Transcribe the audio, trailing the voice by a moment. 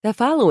The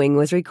following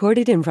was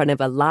recorded in front of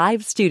a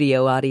live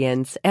studio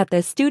audience at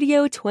the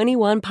Studio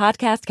 21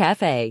 Podcast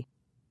Cafe.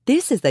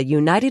 This is the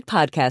United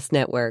Podcast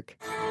Network.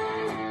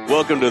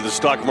 Welcome to the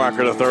Stock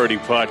Market Authority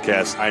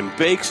Podcast. I'm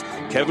Bakes,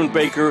 Kevin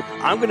Baker.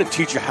 I'm going to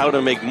teach you how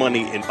to make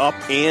money in up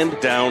and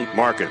down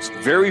markets.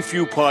 Very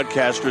few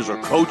podcasters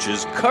or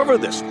coaches cover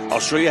this. I'll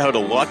show you how to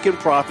lock in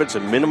profits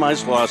and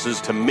minimize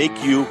losses to make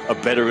you a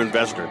better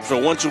investor. So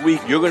once a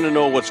week, you're going to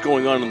know what's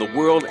going on in the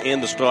world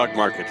and the stock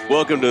market.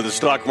 Welcome to the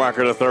Stock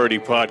Market Authority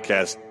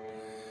Podcast.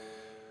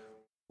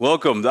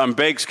 Welcome. I'm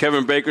Bakes,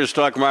 Kevin Baker,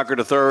 Stock Market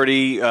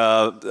Authority.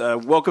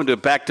 Welcome to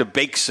Back to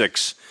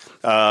Bakesics.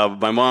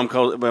 My mom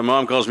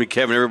calls me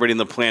Kevin. Everybody on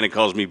the planet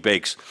calls me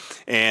Bakes.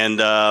 And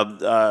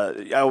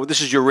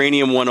this is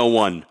Uranium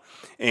 101.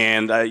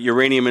 And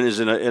uranium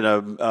is in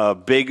a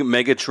big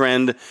mega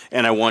trend,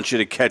 and I want you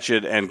to catch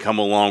it and come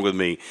along with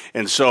me.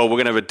 And so we're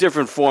going to have a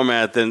different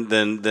format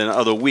than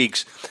other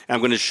weeks. I'm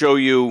going to show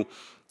you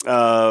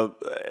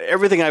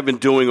everything I've been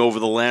doing over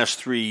the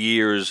last 3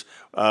 years,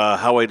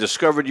 how I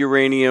discovered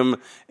uranium,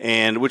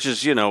 and which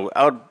is,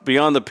 out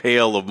beyond the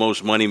pale of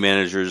most money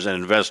managers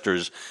and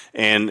investors,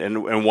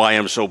 and why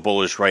I'm so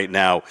bullish right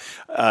now.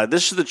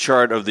 This is the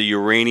chart of the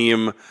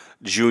uranium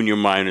junior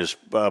miners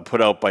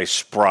put out by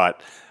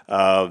Sprott.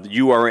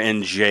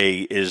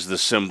 URNJ is the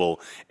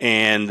symbol,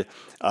 and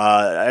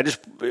I just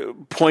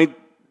point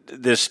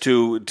this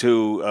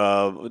to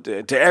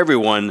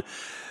everyone.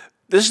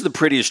 This is the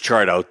prettiest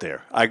chart out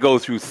there. I go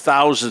through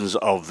thousands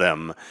of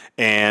them,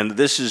 and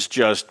this is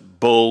just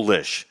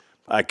bullish.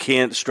 I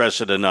can't stress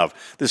it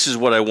enough. This is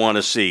what I want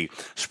to see.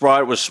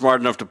 Sprott was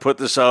smart enough to put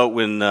this out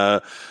when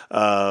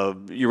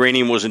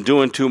uranium wasn't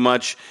doing too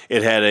much.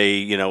 It had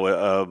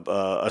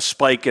a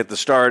spike at the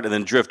start and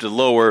then drifted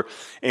lower.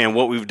 And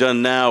what we've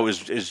done now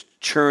is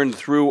churned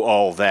through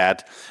all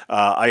that.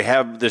 I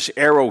have this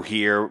arrow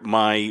here,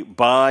 my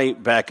buy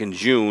back in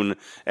June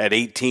at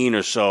 18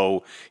 or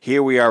so.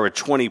 Here we are at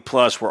 20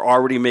 plus. We're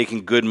already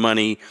making good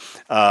money.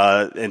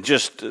 And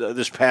just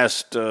this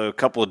past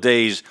couple of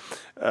days,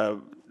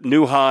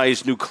 new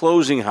highs, new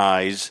closing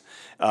highs,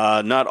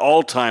 not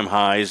all-time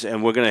highs,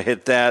 and we're going to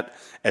hit that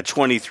at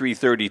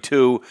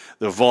 23.32.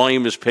 The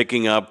volume is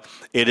picking up.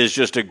 It is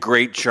just a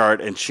great chart,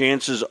 and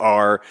chances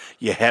are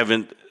you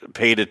haven't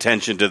paid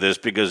attention to this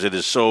because it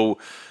is so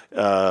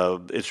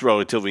it's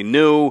relatively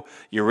new.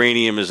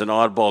 Uranium is an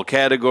oddball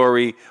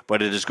category,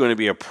 but it is going to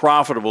be a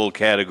profitable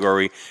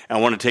category. I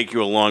want to take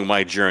you along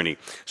my journey.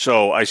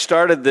 So I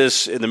started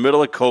this in the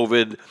middle of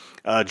COVID,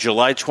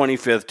 July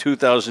 25th,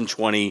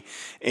 2020,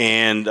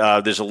 and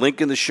there's a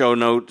link in the show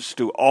notes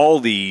to all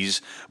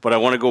these, but I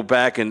want to go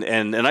back and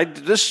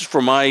this is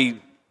for my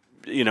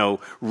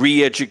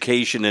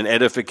re-education and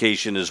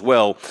edification as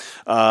well.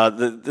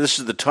 This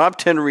is the top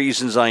 10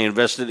 reasons I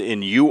invested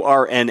in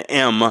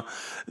URNM,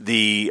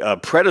 the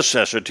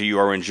predecessor to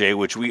URNJ,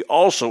 which we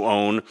also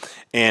own,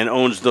 and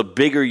owns the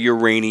bigger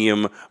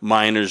uranium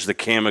miners, the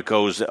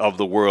Camecos of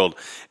the world.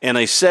 And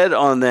I said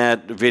on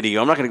that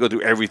video, I'm not going to go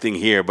through everything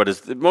here,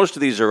 but most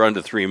of these are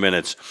under 3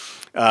 minutes.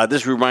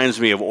 This reminds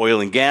me of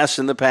oil and gas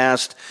in the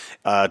past,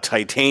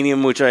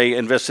 titanium, which I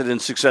invested in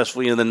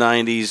successfully in the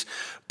 90s,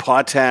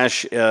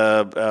 potash,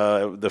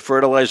 the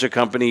fertilizer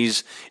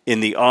companies in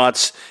the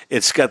aughts.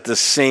 It's got the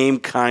same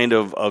kind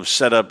of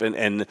setup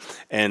and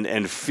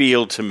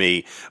feel to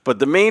me. But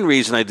the main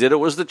reason I did it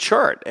was the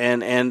chart.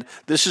 And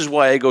this is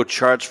why I go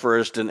charts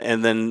first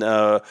and then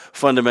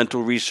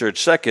fundamental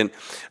research second.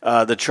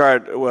 The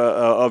chart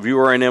of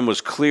URNM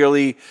was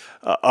clearly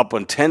up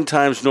on 10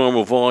 times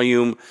normal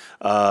volume.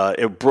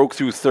 It broke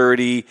through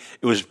 30.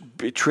 It was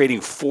trading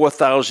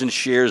 4,000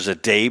 shares a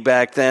day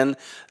back then.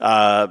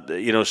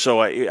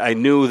 So I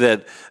knew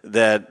that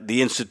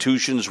the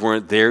institutions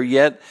weren't there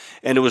yet,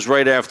 and it was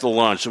right after the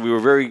launch. So we were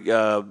very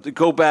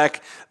go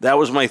back. That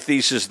was my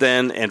thesis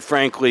then, and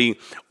frankly,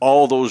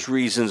 all those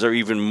reasons are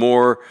even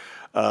more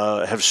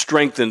have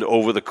strengthened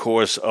over the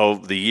course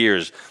of the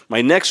years.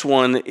 My next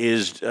one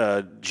is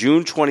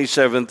June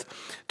 27th,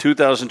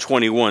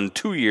 2021,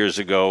 2 years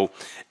ago,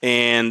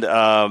 and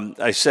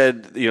I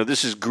said,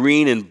 this is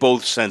green in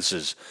both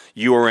senses.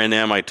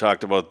 URNM I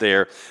talked about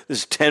there. This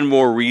is 10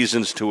 more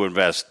reasons to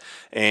invest.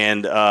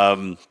 And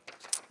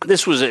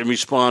this was in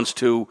response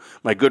to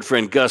my good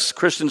friend Gus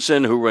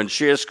Christensen, who runs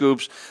Share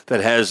Scoops,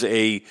 that has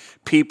a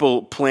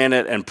people,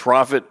 planet, and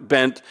profit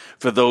bent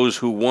for those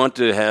who want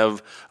to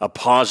have a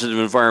positive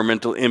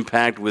environmental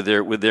impact with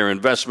their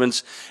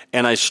investments.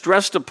 And I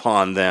stressed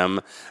upon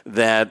them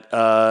that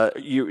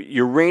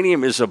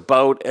uranium is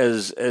about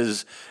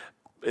as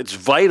it's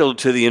vital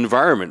to the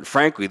environment.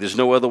 Frankly, there's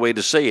no other way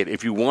to say it.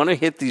 If you want to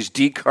hit these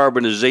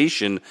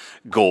decarbonization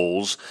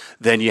goals,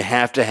 then you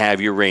have to have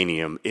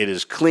uranium. It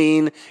is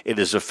clean, it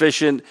is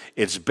efficient,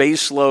 it's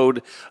base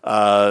load.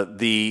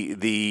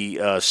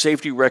 The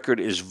safety record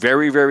is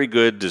very, very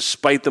good,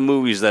 despite the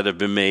movies that have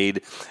been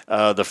made.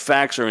 The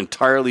facts are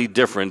entirely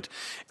different.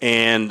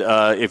 And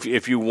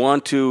if you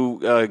want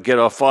to get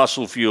off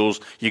fossil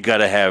fuels, you got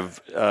to have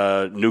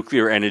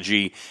nuclear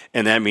energy,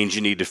 and that means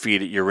you need to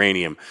feed it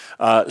uranium.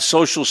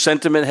 Social social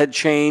sentiment had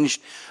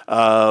changed.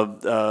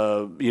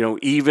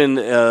 Even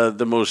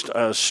the most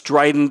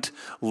strident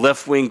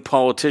left-wing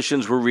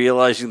politicians were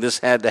realizing this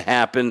had to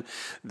happen.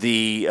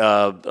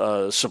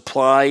 The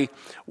supply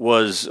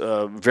was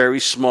very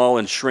small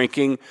and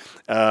shrinking.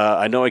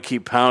 I know I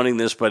keep pounding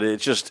this, but it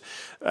just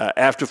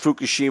after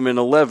Fukushima in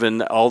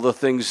 11, all the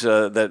things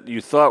that you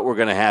thought were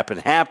going to happen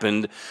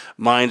happened.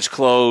 Mines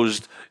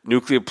closed,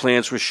 nuclear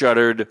plants were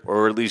shuttered,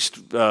 or at least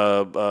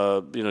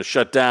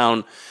shut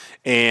down,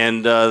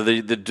 and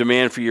the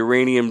demand for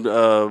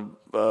uranium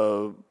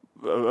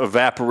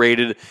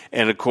evaporated,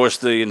 and of course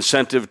the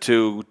incentive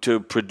to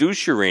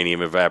produce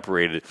uranium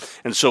evaporated.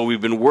 And so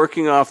we've been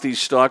working off these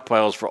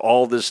stockpiles for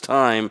all this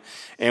time,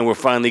 and we're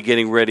finally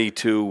getting ready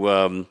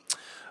to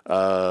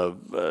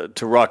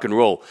rock and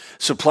roll.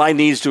 Supply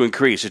needs to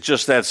increase. It's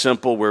just that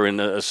simple. We're in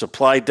a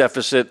supply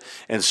deficit,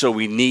 and so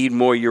we need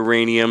more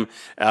uranium,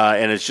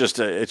 and it's just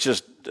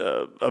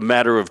a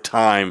matter of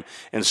time.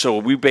 And so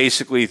we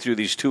basically, through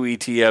these two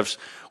ETFs,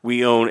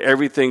 we own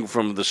everything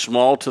from the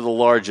small to the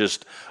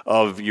largest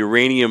of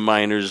uranium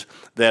miners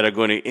that are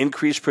going to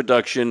increase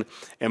production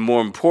and,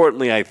 more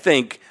importantly, I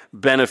think,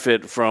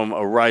 benefit from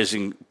a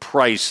rising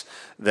price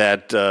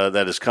that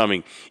is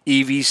coming.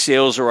 EV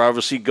sales are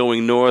obviously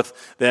going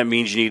north. That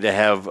means you need to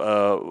have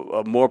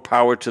more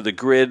power to the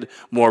grid,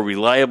 more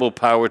reliable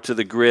power to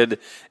the grid,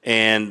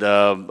 and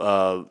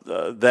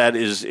that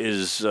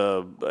is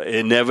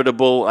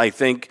inevitable, I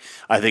think.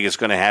 I think it's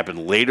going to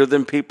happen later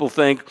than people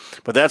think,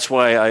 but that's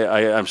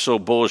why I'm so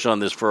bullish on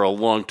this for a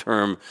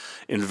long-term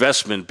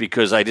investment,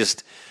 because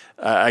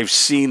I've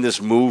seen this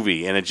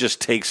movie, and it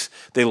just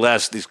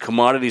these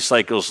commodity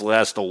cycles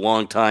last a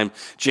long time.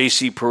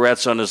 J.C.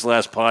 Peretz on his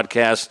last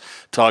podcast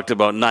talked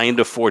about 9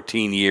 to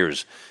 14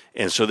 years.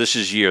 And so this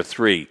is year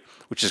 3,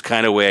 which is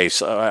kind of way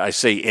I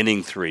say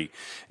inning 3.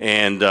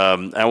 And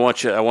I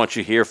want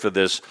you here for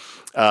this.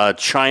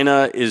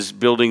 China is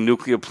building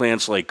nuclear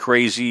plants like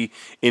crazy.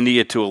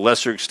 India to a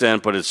lesser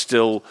extent, but it's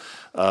still,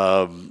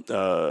 I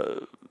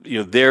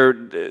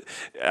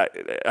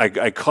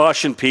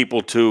caution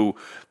people to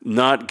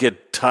not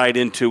get tied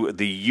into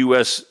the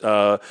U.S.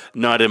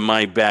 Not in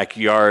my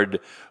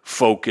backyard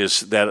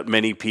focus that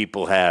many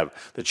people have.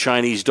 The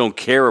Chinese don't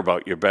care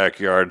about your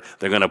backyard.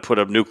 They're going to put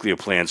up nuclear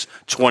plants.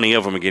 20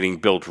 of them are getting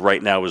built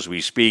right now as we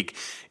speak.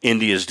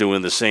 India is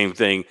doing the same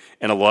thing,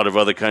 and a lot of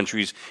other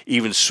countries.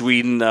 Even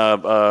Sweden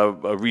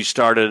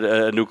restarted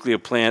a nuclear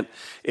plant.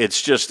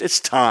 It's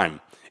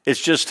time.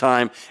 It's just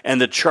time, and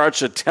the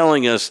charts are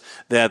telling us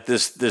that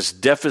this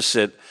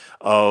deficit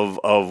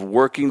of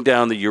working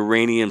down the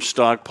uranium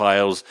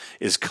stockpiles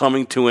is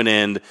coming to an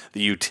end. The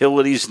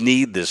utilities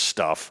need this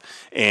stuff,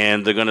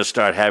 and they're going to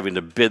start having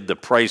to bid the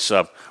price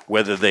up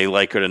whether they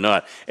like it or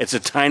not. It's a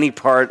tiny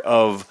part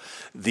of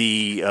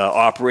the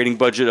operating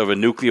budget of a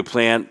nuclear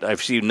plant.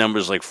 I've seen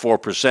numbers like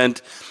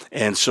 4%,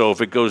 and so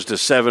if it goes to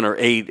 7 or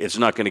 8, it's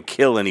not going to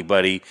kill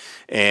anybody.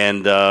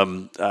 And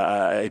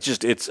I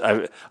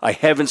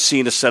haven't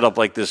seen a setup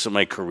like this in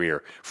my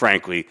career,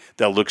 frankly,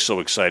 that looks so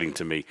exciting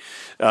to me.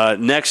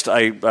 Next,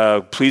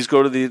 please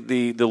go to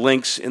the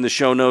links in the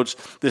show notes.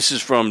 This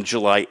is from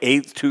July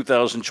 8th,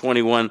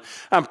 2021.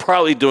 I'm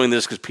probably doing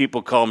this because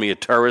people call me a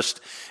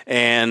tourist.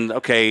 And,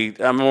 okay,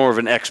 I'm more of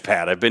an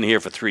expat. I've been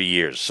here for 3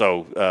 years.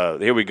 So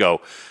here we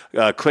go.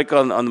 Click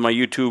on my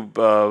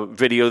YouTube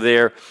video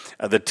there.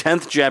 The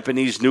 10th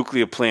Japanese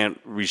nuclear plant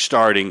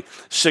restarting,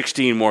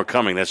 16 more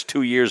coming. That's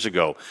 2 years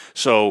ago.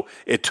 So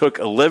it took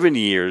 11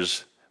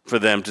 years for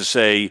them to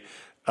say,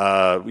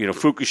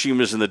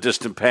 Fukushima's in the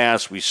distant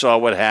past. We saw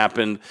what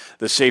happened.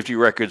 The safety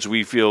records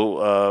we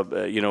feel,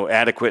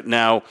 adequate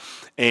now.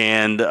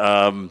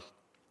 And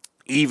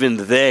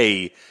even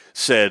they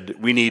said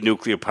we need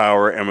nuclear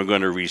power and we're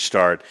going to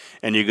restart.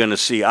 And you're going to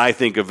see, I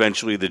think,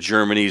 eventually the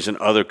Germanys and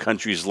other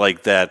countries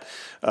like that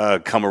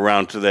come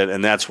around to that.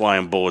 And that's why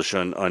I'm bullish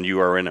on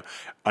URN.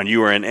 On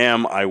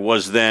URNM, I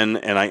was then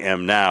and I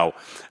am now.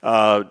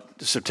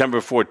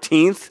 September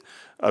 14th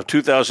of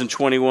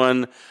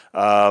 2021,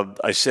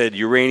 I said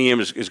uranium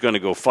is going to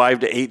go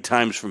 5 to 8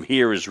 times from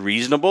here is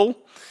reasonable.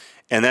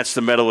 And that's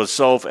the metal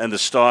itself, and the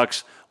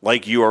stocks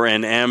like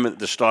URNM,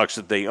 the stocks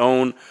that they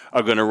own,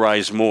 are going to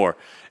rise more.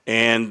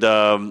 And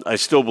I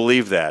still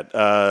believe that.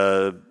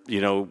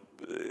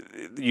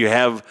 You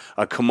have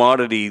a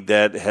commodity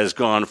that has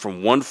gone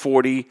from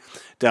 140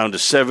 down to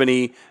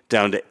 70,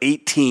 down to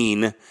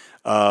 18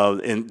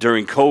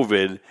 during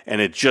COVID,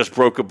 and it just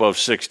broke above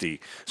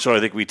 60. So I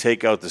think we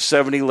take out the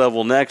 70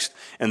 level next,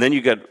 and then you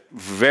got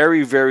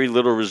very, very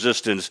little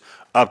resistance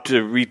up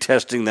to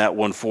retesting that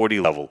 140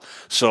 level.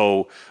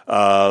 So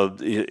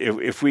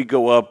if we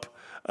go up,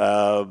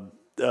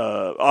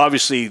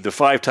 obviously the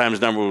 5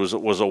 times number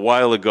was a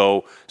while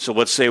ago. So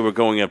let's say we're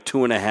going up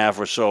 2.5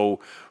 or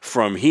so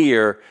from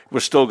here.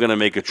 We're still going to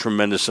make a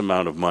tremendous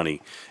amount of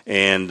money.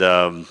 And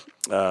I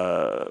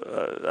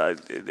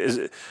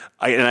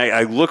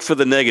look for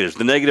the negatives.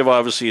 The negative,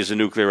 obviously, is a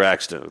nuclear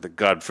accident.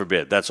 God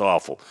forbid. That's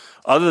awful.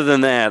 Other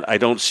than that, I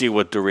don't see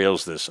what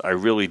derails this. I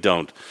really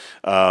don't.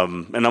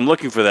 And I'm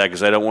looking for that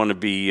because I don't want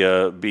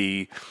to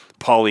be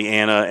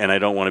Pollyanna, and I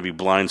don't want to be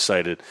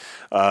blindsided.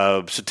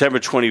 September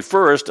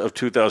 21st of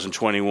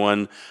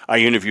 2021, I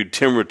interviewed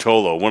Tim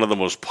Rotolo, one of the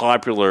most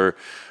popular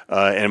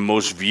and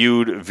most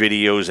viewed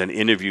videos and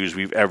interviews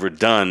we've ever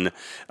done.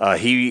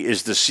 He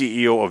is the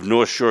CEO of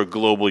North Shore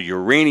Global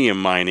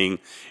Uranium Mining,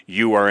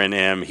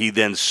 URNM. He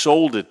then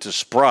sold it to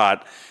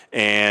Sprott.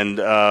 And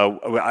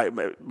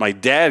my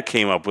dad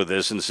came up with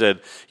this and said,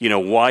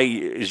 why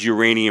is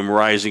uranium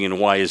rising and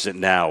why is it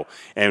now?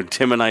 And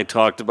Tim and I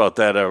talked about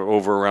that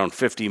over around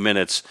 50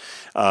 minutes.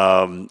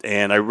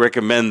 And I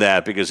recommend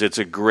that because it's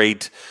a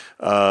great,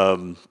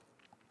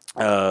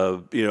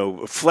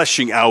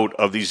 fleshing out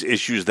of these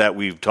issues that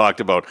we've talked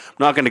about. I'm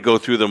not going to go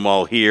through them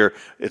all here.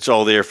 It's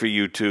all there for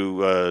you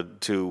to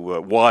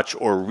watch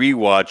or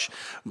rewatch.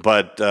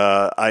 But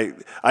I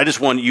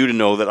just want you to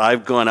know that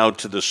I've gone out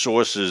to the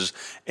sources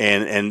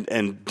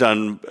and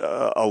done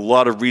a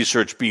lot of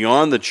research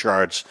beyond the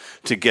charts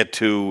to get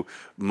to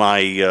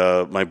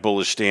my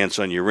bullish stance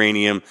on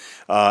uranium.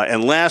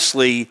 And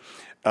lastly,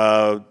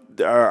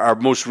 our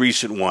most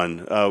recent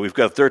one. We've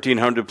got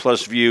 1,300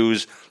 plus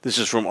views. This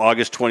is from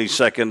August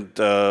 22nd,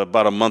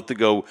 about a month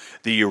ago.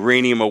 The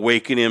Uranium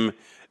Awakening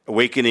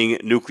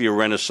Nuclear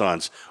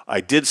Renaissance.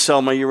 I did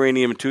sell my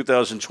uranium in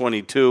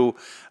 2022.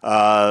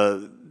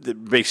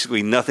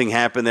 Basically, nothing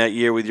happened that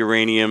year with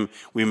uranium.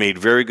 We made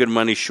very good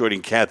money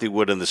shorting Cathie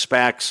Wood and the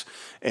SPACs,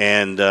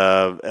 and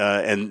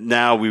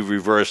now we've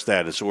reversed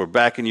that, and so we're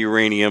back in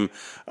uranium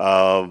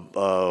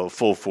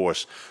full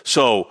force.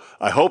 So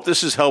I hope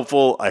this is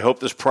helpful. I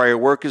hope this prior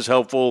work is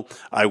helpful.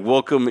 I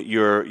welcome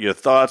your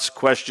thoughts,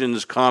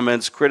 questions,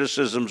 comments,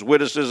 criticisms,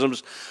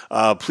 witticisms.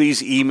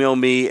 Please email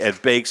me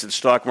at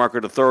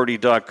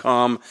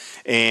bakes@stockmarketauthority.com,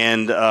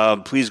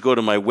 and please go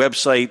to my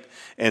website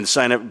and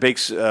sign up at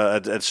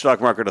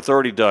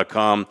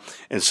stockmarketauthority.com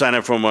and sign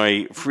up for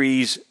my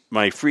free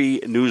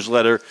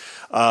newsletter.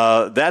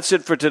 That's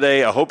it for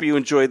today. I hope you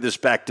enjoyed this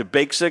Back to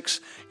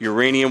Bakesics,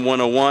 Uranium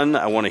 101.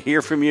 I want to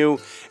hear from you.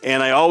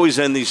 And I always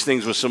end these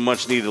things with some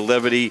much-needed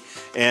levity.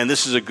 And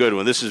this is a good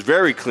one. This is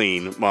very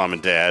clean, Mom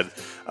and Dad.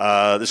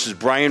 This is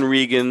Brian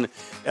Regan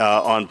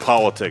on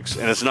politics.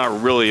 And it's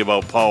not really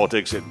about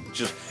politics.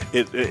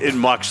 It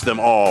mocks them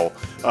all.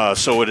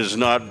 So it is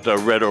not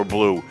red or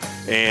blue.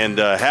 And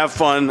have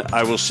fun.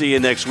 I will see you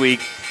next week.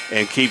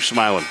 And keep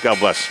smiling. God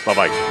bless.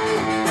 Bye-bye.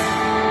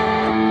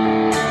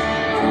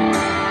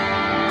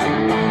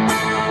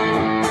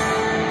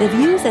 The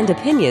views and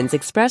opinions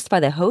expressed by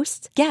the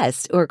hosts,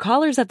 guests, or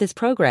callers of this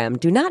program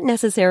do not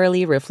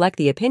necessarily reflect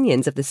the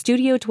opinions of the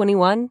Studio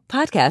 21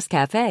 Podcast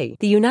Cafe,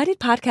 the United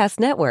Podcast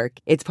Network,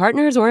 its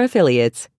partners, or affiliates.